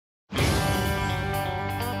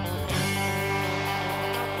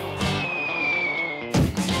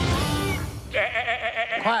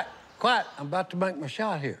Quiet, I'm about to make my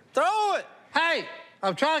shot here. Throw it! Hey,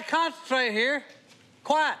 I'm trying to concentrate here.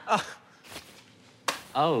 Quiet.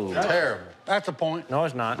 Oh. Terrible. That's a point. No,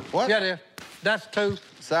 it's not. What? Yeah, it is. That's 2.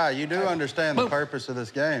 Si, you do understand the purpose of this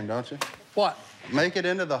game, don't you? What? Make it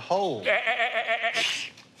into the hole.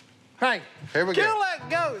 Hey. Here we go. Kill that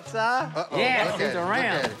goat, Si. Uh-oh. Yeah, Look he's at it,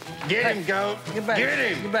 around. look at it. Get him, goat. Get back. Get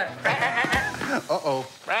him. Get back. Uh-oh.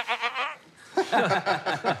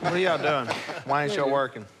 What are y'all doing? Why ain't y'all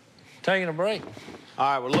working? Taking a break.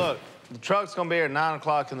 All right, well, look, the truck's gonna be here at 9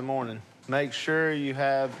 o'clock in the morning. Make sure you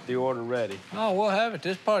have the order ready. Oh, we'll have it.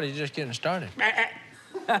 This party's just getting started.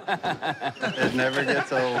 It never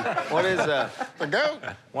gets old. What is that? A goat.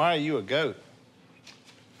 Why are you a goat?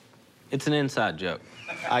 It's an inside joke.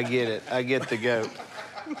 I get it. I get the goat.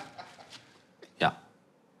 Yeah.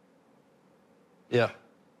 Yeah.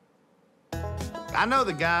 I know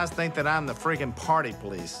the guys think that I'm the freaking party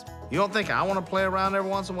police. You don't think I want to play around every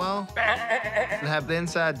once in a while? And have the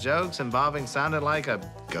inside jokes involving sounding like a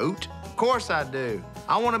goat? Of course I do.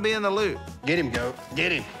 I want to be in the loop. Get him, goat.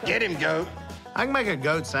 Get him. Get him, goat. I can make a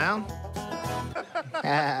goat sound.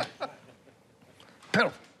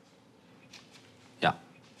 Pedal. Yeah.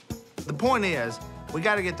 The point is, we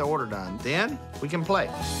got to get the order done. Then we can play.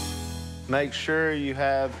 Make sure you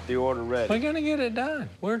have the order ready. We're gonna get it done.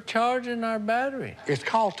 We're charging our battery. It's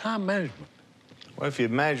called time management. Well, if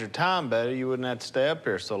you'd manage your time better, you wouldn't have to stay up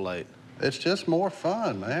here so late. It's just more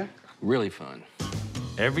fun, man. Really fun.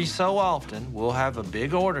 Every so often, we'll have a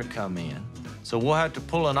big order come in, so we'll have to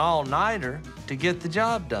pull an all-nighter to get the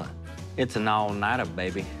job done. It's an all-nighter,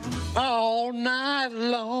 baby. All night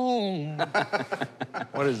long.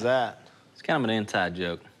 What is that? It's kind of an inside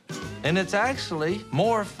joke. And it's actually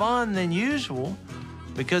more fun than usual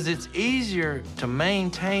because it's easier to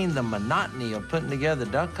maintain the monotony of putting together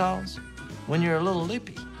duck calls when you're a little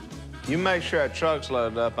lippy. You make sure that truck's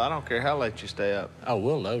loaded up. I don't care how late you stay up. Oh,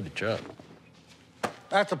 we'll load the truck.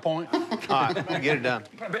 That's a point. All right, get it done.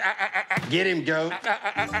 Get him, goat.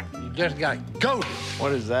 You just got goated.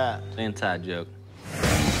 What is that? It's an inside joke.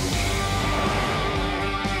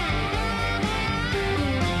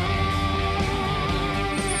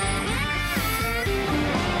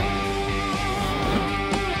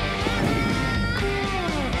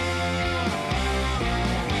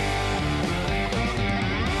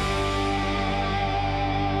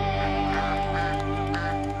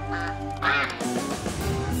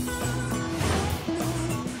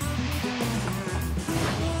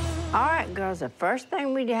 All right, girls, the first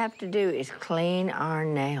thing we have to do is clean our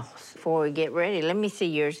nails before we get ready. Let me see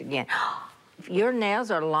yours again. Your nails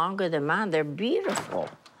are longer than mine. They're beautiful.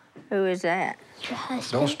 Who is that? Your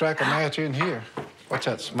husband. Don't strike a match in here. What's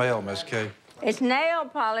that smell, Miss Kay? It's nail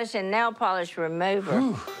polish and nail polish remover.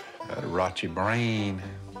 Whew, that'll rot your brain.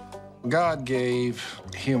 God gave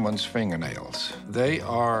humans fingernails. They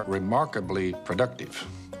are remarkably productive.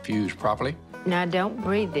 If used properly. Now, don't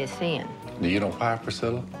breathe this in. Now, you don't fire,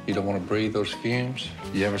 Priscilla? You don't want to breathe those fumes?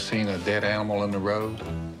 You ever seen a dead animal in the road?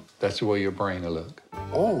 That's the way your brain will look.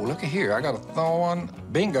 Oh, look at here. I got a thorn.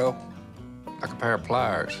 Bingo. Like a pair of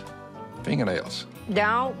pliers. Fingernails.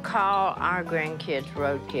 Don't call our grandkids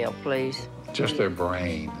roadkill, please. Just their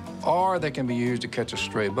brain. Or they can be used to catch a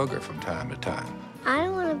stray booger from time to time. I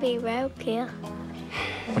don't want to be roadkill.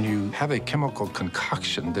 When you have a chemical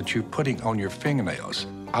concoction that you're putting on your fingernails,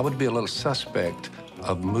 I would be a little suspect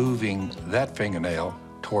of moving that fingernail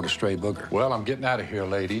toward a stray booger. Well, I'm getting out of here,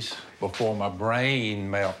 ladies, before my brain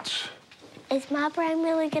melts. Is my brain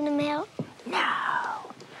really gonna melt? No,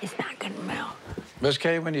 it's not gonna melt. Miss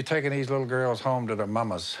Kay, when you taking these little girls home to their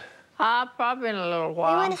mamas? Probably in a little We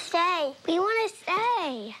while. want to stay. We want to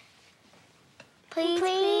stay. Please,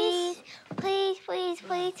 please, please, please,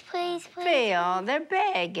 please, please, please. Phil, they're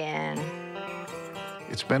begging.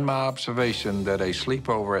 It's been my observation that a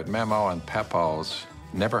sleepover at Mama and Papa's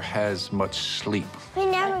never has much sleep. We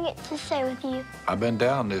never get to stay with you. I've been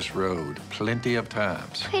down this road plenty of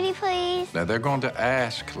times. Pretty please. Now, they're going to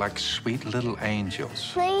ask like sweet little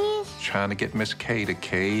angels. Please. Trying to get Miss Kay to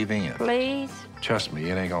cave in. Please. Trust me,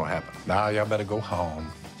 it ain't gonna happen. Now, y'all better go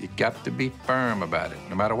home. You got to be firm about it,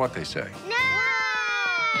 no matter what they say. No!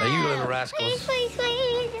 Now, you little rascals. Please, please,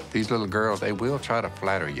 please. These little girls, they will try to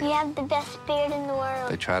flatter you. You have the best beard in the world.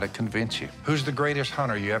 They try to convince you. Who's the greatest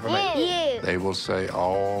hunter you ever met? You. They will say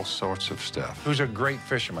all sorts of stuff. Who's a great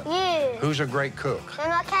fisherman? You. Who's a great cook?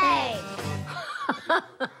 I'm okay.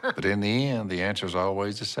 But in the end, the answer's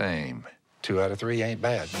always the same. 2 out of 3 ain't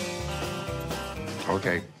bad.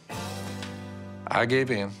 Okay. I gave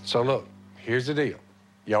in. So look, here's the deal.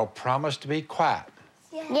 Y'all promise to be quiet.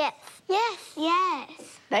 Yes. Yes, yes.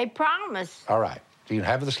 They promise. All right. You can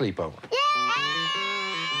have the sleepover. Yeah!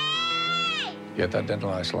 Yeah, that didn't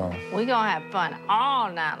last long. We're gonna have fun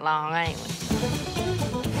all night long, ain't we?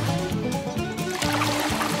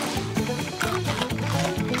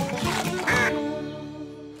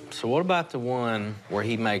 So what about the one where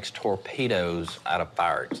he makes torpedoes out of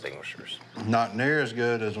fire extinguishers? Not near as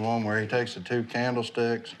good as the one where he takes the 2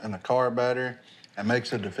 candlesticks and the car battery and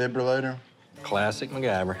makes a defibrillator. Classic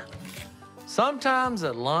MacGyver. Sometimes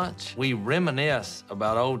at lunch, we reminisce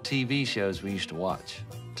about old TV shows we used to watch.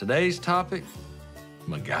 Today's topic,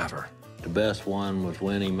 MacGyver. The best one was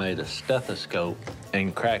when he made a stethoscope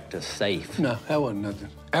and cracked a safe. No, that wasn't nothing.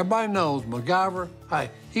 Everybody knows MacGyver, hey,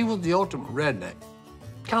 he was the ultimate redneck.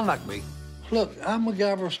 Kind of like me. Look, I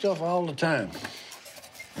MacGyver stuff all the time.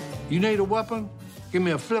 You need a weapon? Give me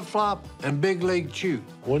a flip-flop and big leg chew.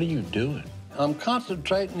 What are you doing? I'm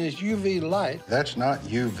concentrating this UV light. That's not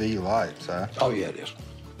UV light, Si. Oh, yeah, it is.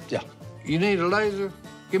 Yeah. You need a laser?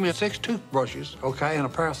 Give me 6 toothbrushes, okay, and a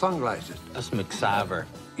pair of sunglasses. That's McCyver.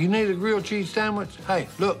 You need a grilled cheese sandwich? Hey,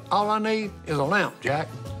 look, all I need is a lamp, Jack.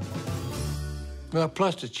 Well,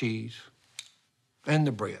 plus the cheese and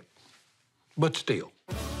the bread. But still.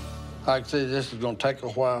 Like I said, this is gonna take a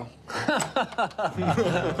while.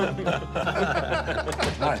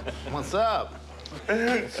 What's up?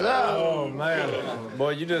 What's up? Oh, man.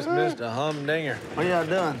 Boy, you just missed a humdinger. What y'all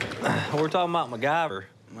doing? We're talking about MacGyver.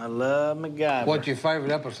 I love MacGyver. What's your favorite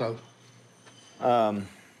episode? There's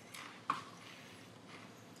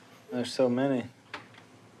so many.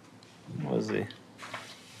 What was he?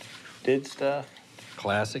 Did stuff.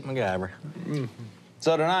 Classic MacGyver.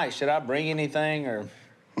 So tonight, should I bring anything or?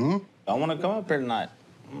 I want to come up here tonight.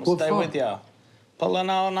 I'm gonna What stay for? with y'all. Pulling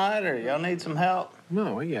all night, or y'all need some help?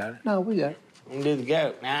 No, we got it. No, we got it. I'm gonna do the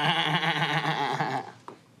goat.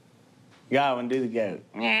 Godwin, do the goat.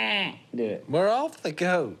 Do it. We're off the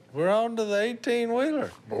goat. We're on to the 18-wheeler.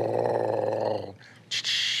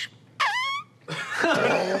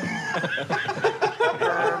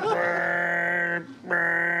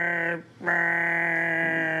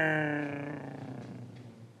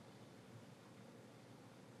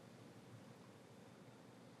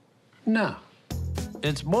 No.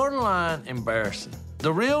 It's borderline embarrassing.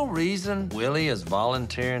 The real reason Willie is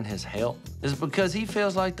volunteering his help is because he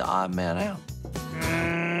feels like the odd man out.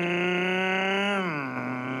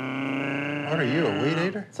 What are you, a weed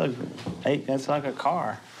eater? It's like a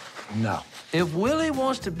car. No. If Willie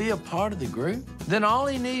wants to be a part of the group, then all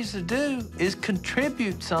he needs to do is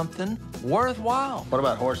contribute something worthwhile. What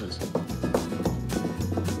about horses?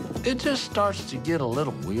 It just starts to get a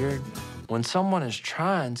little weird when someone is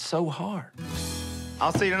trying so hard.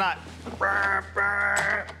 I'll see you tonight.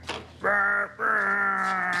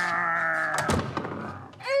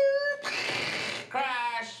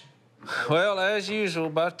 Well, as usual,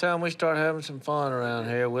 by the time we start having some fun around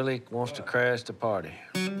here, Willie wants to crash the party.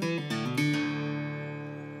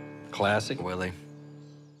 Classic Willie.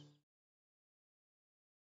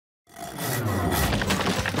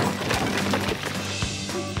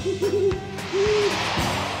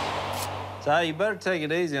 So you better take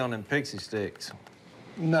it easy on them pixie sticks.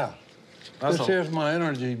 No. That's This a- here's my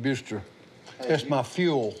energy booster. It's my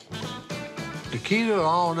fuel. The key to an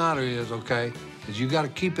all-nighter is, okay, is you got to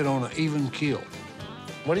keep it on an even keel.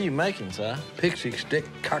 What are you making, Si? Pixie stick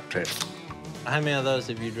cocktail. How many of those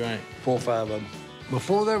have you drank? 4 or 5 of them.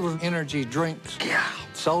 Before there was energy drinks,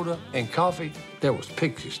 soda, and coffee, there was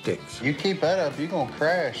pixie sticks. You keep that up, you're gonna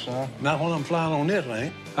crash, son. Not when I'm flying on this,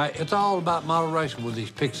 ain't. Hey, it's all about moderation with these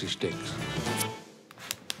pixie sticks.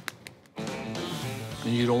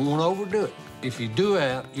 And you don't want to overdo it. If you do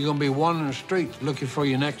that, you're gonna be wandering the streets looking for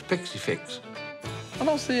your next pixie fix. I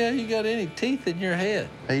don't see how you got any teeth in your head.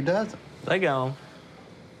 He doesn't. They gone.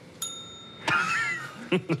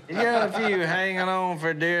 You got a few hanging on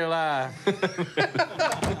for dear life.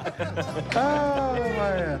 Oh,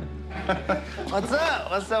 man. What's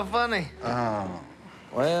up? What's so funny? Oh.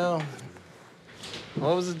 Well,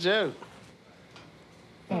 what was the joke?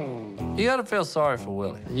 You gotta feel sorry for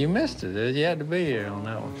Willie. You missed it. You had to be here on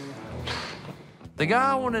that one. The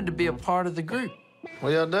guy wanted to be a part of the group.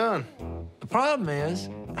 What y'all doing? The problem is,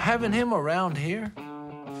 having him around here,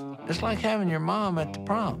 it's like having your mom at the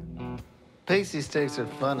prom. Pixie sticks are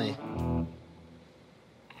funny.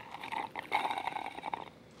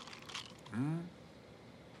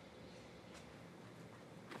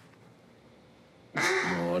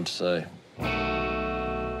 What'd you say?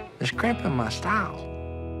 It's cramping my style.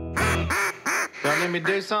 Y'all need me to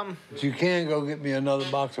do something? But you can go get me another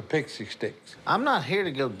box of pixie sticks. I'm not here to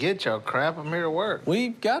go get y'all crap. I'm here to work.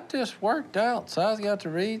 We've got this worked out. Si's got the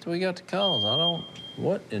reads, we got the calls.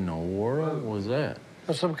 What in the world was that?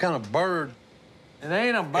 That's some kind of bird. It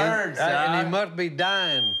ain't a bird, Si. And he must be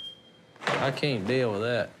dying. I can't deal with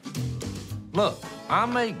that. Look, I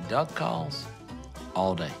make duck calls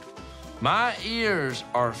all day. My ears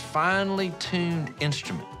are finely tuned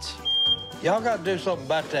instruments. Y'all got to do something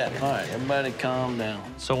about that. All right, everybody calm down.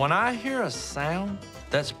 So when I hear a sound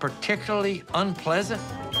that's particularly unpleasant,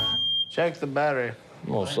 Check the battery.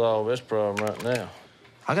 I'm gonna solve this problem right now.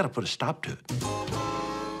 I gotta put a stop to it.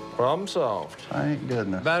 Problem solved. Thank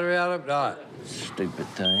goodness. Battery out of dot. Stupid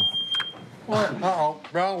thing. What? Uh-oh,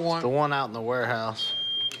 wrong one. The one out in the warehouse.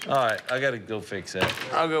 All right, I gotta go fix that.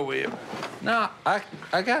 I'll go with you. No, I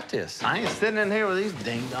got this. I ain't sitting in here with these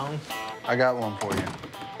ding-dongs. I got one for you.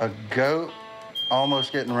 A goat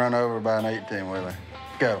almost getting run over by an 18-wheeler.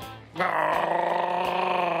 Go.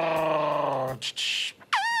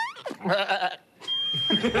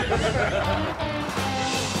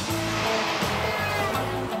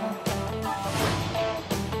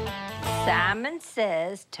 Simon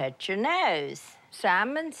says, touch your nose.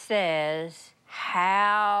 Simon says,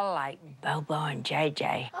 howl like Bobo and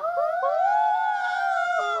JJ.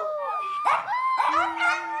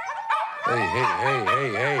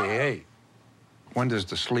 Hey. When does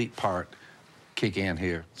the sleep part kick in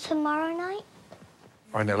here? Tomorrow night?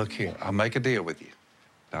 All right, now look here. I'll make a deal with you.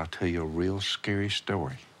 I'll tell you a real scary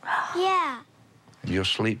story. Yeah. And you'll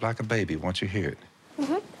sleep like a baby once you hear it.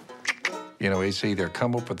 Mm-hmm. You know, it's either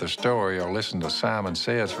come up with a story or listen to Simon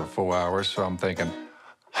Says for 4 hours, so I'm thinking,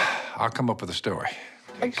 I'll come up with a story.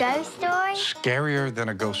 A ghost story? Scarier than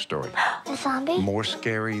a ghost story. A zombie? More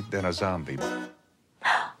scary than a zombie.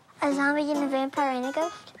 A zombie and a vampire and a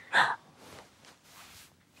ghost?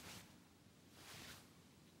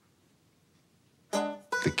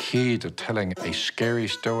 The key to telling a scary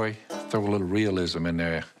story, throw a little realism in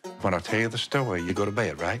there. When I tell you the story, you go to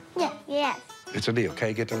bed, right? Yeah, yes. It's a deal,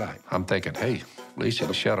 okay? Get the light. I'm thinking, hey, at least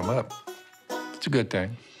it'll shut them up. It's a good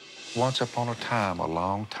thing. Once upon a time, a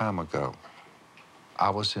long time ago,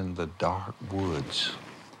 I was in the dark woods,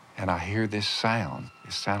 and I hear this sound.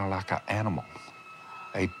 It sounded like an animal,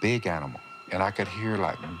 a big animal. And I could hear,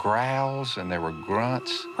 like, growls, and there were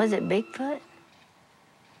grunts. Was it Bigfoot?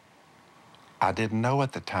 I didn't know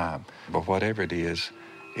at the time, but whatever it is,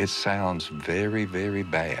 it sounds very, very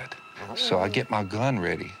bad. So I get my gun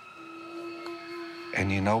ready.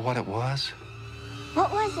 And you know what it was?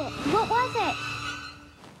 What was it? What was it?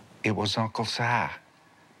 It was Uncle Si.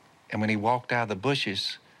 And when he walked out of the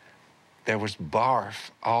bushes, there was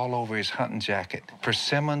barf all over his hunting jacket.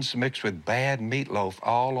 Persimmons mixed with bad meatloaf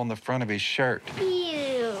all on the front of his shirt.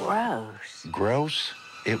 Ew. Gross. Gross?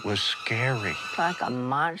 It was scary. Like a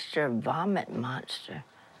monster, vomit monster.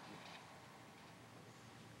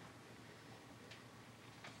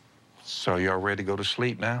 So y'all ready to go to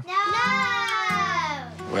sleep now? No!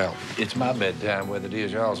 Well, it's my bedtime, whether it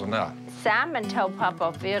is y'all's or not. Simon told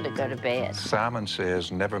Papa Phil to go to bed. Simon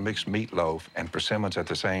says never mix meatloaf and persimmons at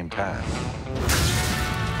the same time.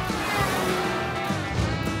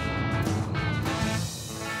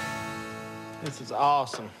 This is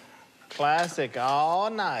awesome. Classic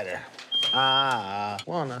all-nighter. I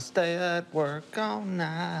wanna stay at work all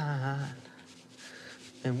night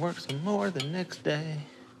and work some more the next day.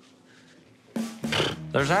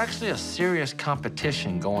 There's actually a serious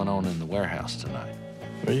competition going on in the warehouse tonight.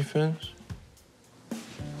 Are you finished?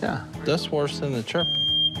 Yeah, that's worse than the chirp.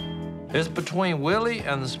 It's between Willie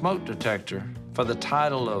and the smoke detector for the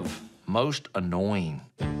title of Most Annoying.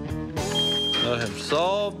 I have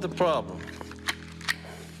solved the problem.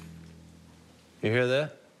 You hear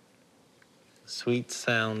that? Sweet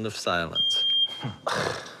sound of silence.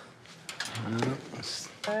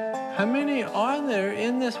 How many are there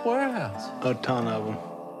in this warehouse? A ton of them.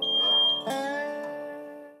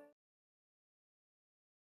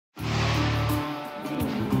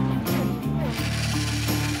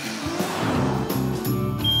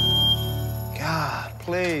 God,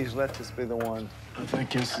 please let this be the one. I think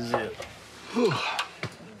this is it.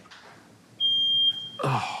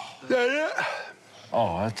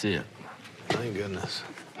 Oh, that's it. Thank goodness.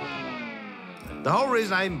 The whole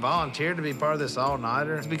reason I even volunteered to be part of this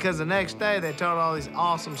all-nighter is because the next day they told all these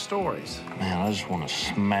awesome stories. Man, I just want to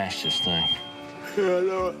smash this thing. Yeah, I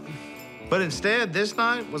know it. But instead, this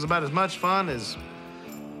night was about as much fun as,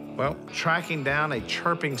 well, tracking down a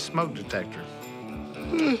chirping smoke detector.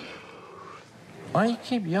 Why do you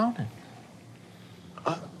keep yawning?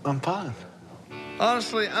 I'm fine.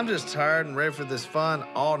 Honestly, I'm just tired and ready for this fun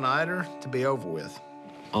all-nighter to be over with.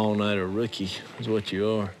 All-nighter rookie is what you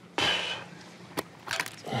are.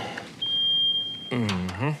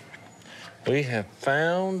 We have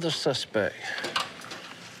found the suspect.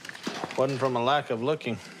 Wasn't from a lack of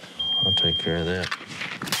looking. I'll take care of that.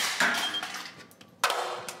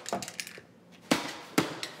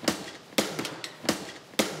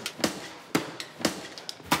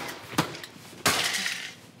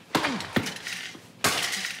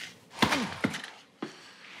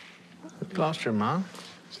 lost your mind?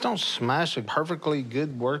 Just don't smash a perfectly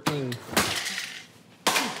good working...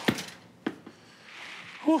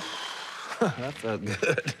 Whew. That felt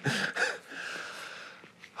good.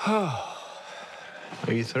 Are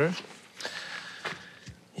you through?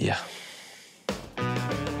 Yeah.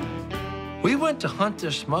 We went to hunt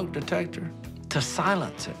this smoke detector to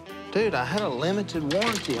silence it. Dude, I had a limited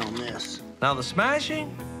warranty on this. Now, the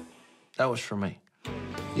smashing, that was for me.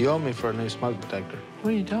 You owe me for a new smoke detector.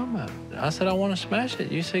 What are you talking about? I said I want to smash it.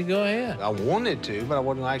 You said go ahead. I wanted to, but I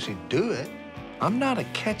wouldn't actually do it. I'm not a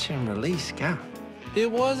catch and release guy. It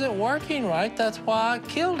wasn't working right. That's why I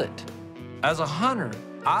killed it. As a hunter,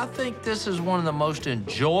 I think this is one of the most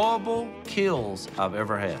enjoyable kills I've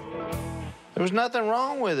ever had. There was nothing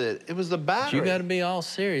wrong with it. It was the battery. You got to be all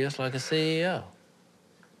serious like a CEO.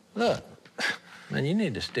 Look, man, you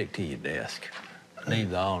need to stick to your desk.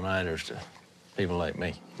 Leave the all-nighters to people like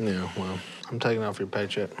me. Yeah, well, I'm taking off your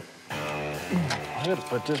paycheck. I gotta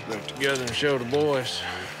put this back together and show the boys.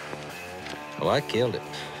 Well, I killed it.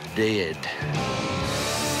 Dead.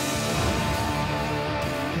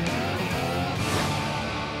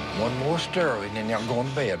 One more story, and then y'all going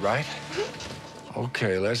to bed, right?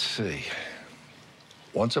 Okay, let's see.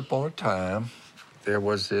 Once upon a time, there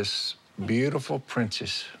was this beautiful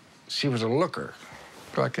princess. She was a looker,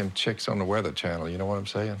 like in Chicks on the Weather Channel, you know what I'm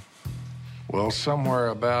saying? Well, somewhere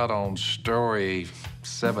about on story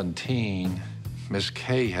 17, Miss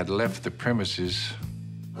Kay had left the premises.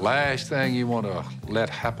 Last thing you want to let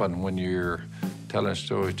happen when you're telling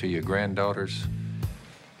stories to your granddaughters,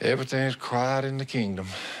 everything's quiet in the kingdom.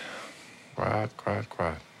 Quiet, quiet,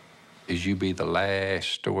 quiet. Is you be the last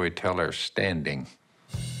storyteller standing.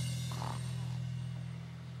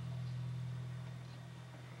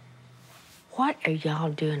 What are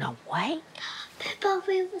y'all doing awake?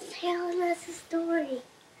 Bobby was telling us a story.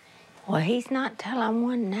 Well, he's not telling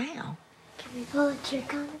one now. Can we pull a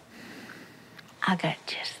trick on him? I got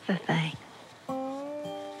just the thing.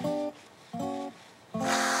 Oh,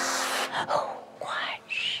 quiet.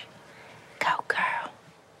 Shh. Go, girl.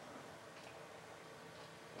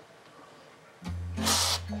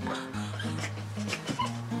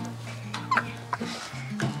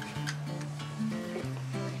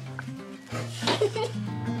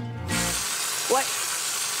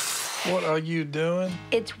 What are you doing?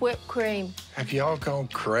 It's whipped cream. Have y'all gone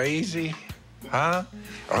crazy? Huh?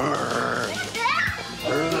 I'll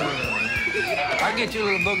get you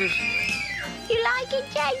little boogers. You like it,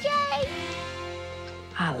 JJ?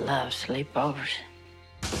 I love sleepovers.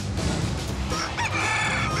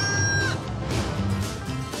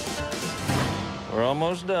 We're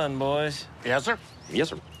almost done, boys. Yes, sir. Yes,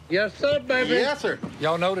 sir. Yes, sir, baby. Yes, sir.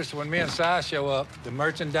 Y'all notice when me and Si show up, the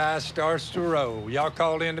merchandise starts to roll. Y'all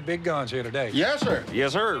called in the big guns here today. Yes, sir.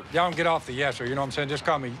 Yes, sir. Y'all can get off the yes, sir. You know what I'm saying? Just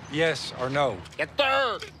call me yes or no. Yes,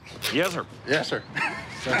 sir. Yes, sir. Yes, sir.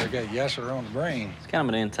 Sounds like a yes or on the brain. It's kind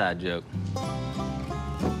of an inside joke.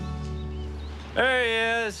 There he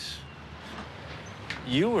is.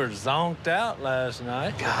 You were zonked out last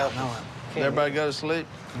night. God, no. Did everybody go to sleep?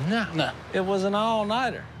 No. It was an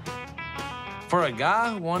all-nighter. For a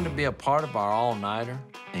guy who wanted to be a part of our all-nighter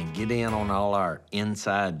and get in on all our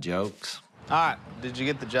inside jokes. All right. Did you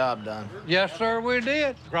get the job done? Yes, sir, we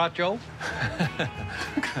did, Groucho.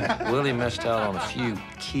 Willie missed out on a few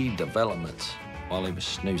key developments while he was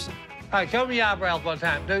snoozing. Hey, show me your eyebrows one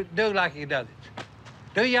time. Do like he does it.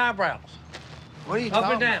 Do your eyebrows. What are you Up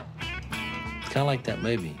talking and down. It's kind of like that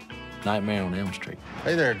movie, Nightmare on Elm Street.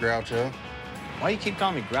 Hey there, Groucho. Why you keep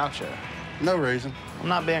calling me Groucho? No reason. I'm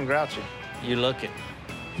not being grouchy. You look it.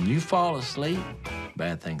 When you fall asleep,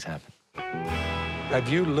 bad things happen. Have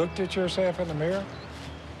you looked at yourself in the mirror?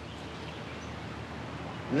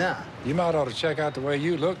 Nah. You might ought to check out the way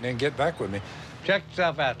you look and then get back with me. Check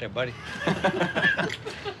yourself out there, buddy.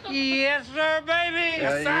 Yes, sir, baby.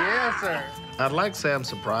 Yes, sir. I'd like to say I'm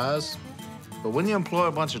surprised, but when you employ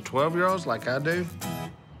a bunch of 12-year-olds like I do,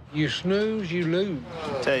 You snooze, you lose.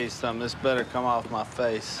 I'll tell you something, this better come off my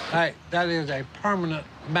face. Hey, that is a permanent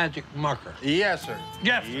magic marker. Yes, sir.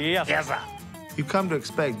 Yes. Yes, sir. You come to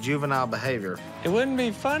expect juvenile behavior. It wouldn't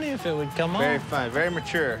be funny if it would come Very on. funny, very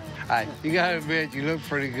mature. Hey, you gotta admit, you look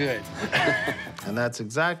pretty good. And that's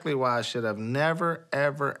exactly why I should have never,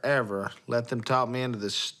 ever, ever let them talk me into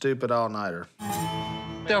this stupid all-nighter.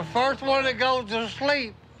 The first one that goes to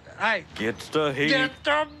sleep, hey, Gets the heat. get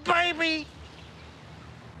the baby.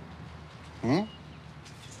 Hmm?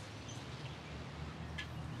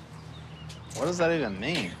 What does that even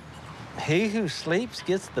mean? He who sleeps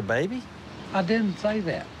gets the baby? I didn't say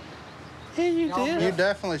that. Yeah, you did. You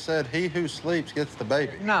definitely said he who sleeps gets the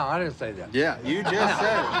baby. No, I didn't say that. Yeah, you just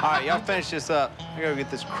said it. All right, y'all finish this up. I gotta get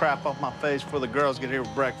this crap off my face before the girls get here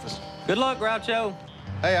for breakfast. Good luck, Groucho.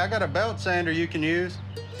 Hey, I got a belt sander you can use.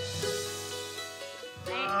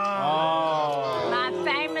 My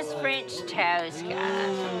famous French toast,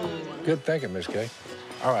 guys. Good thinking, Miss Kay.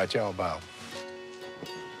 All right, y'all bow.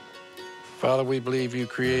 Father, we believe you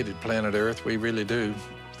created planet Earth. We really do.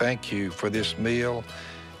 Thank you for this meal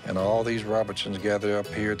and all these Robertsons gathered up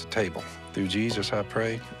here at the table. Through Jesus, I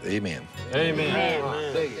pray. Amen. Amen.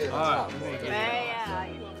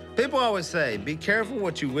 People always say, be careful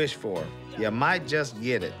what you wish for. You might just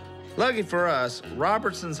get it. Lucky for us,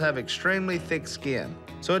 Robertsons have extremely thick skin.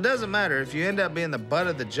 So it doesn't matter if you end up being the butt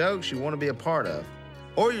of the jokes you want to be a part of,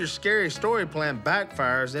 or your scary story plan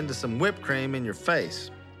backfires into some whipped cream in your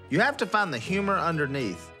face. You have to find the humor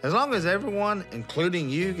underneath. As long as everyone, including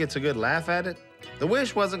you, gets a good laugh at it, the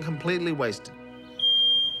wish wasn't completely wasted.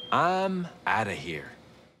 I'm out of here.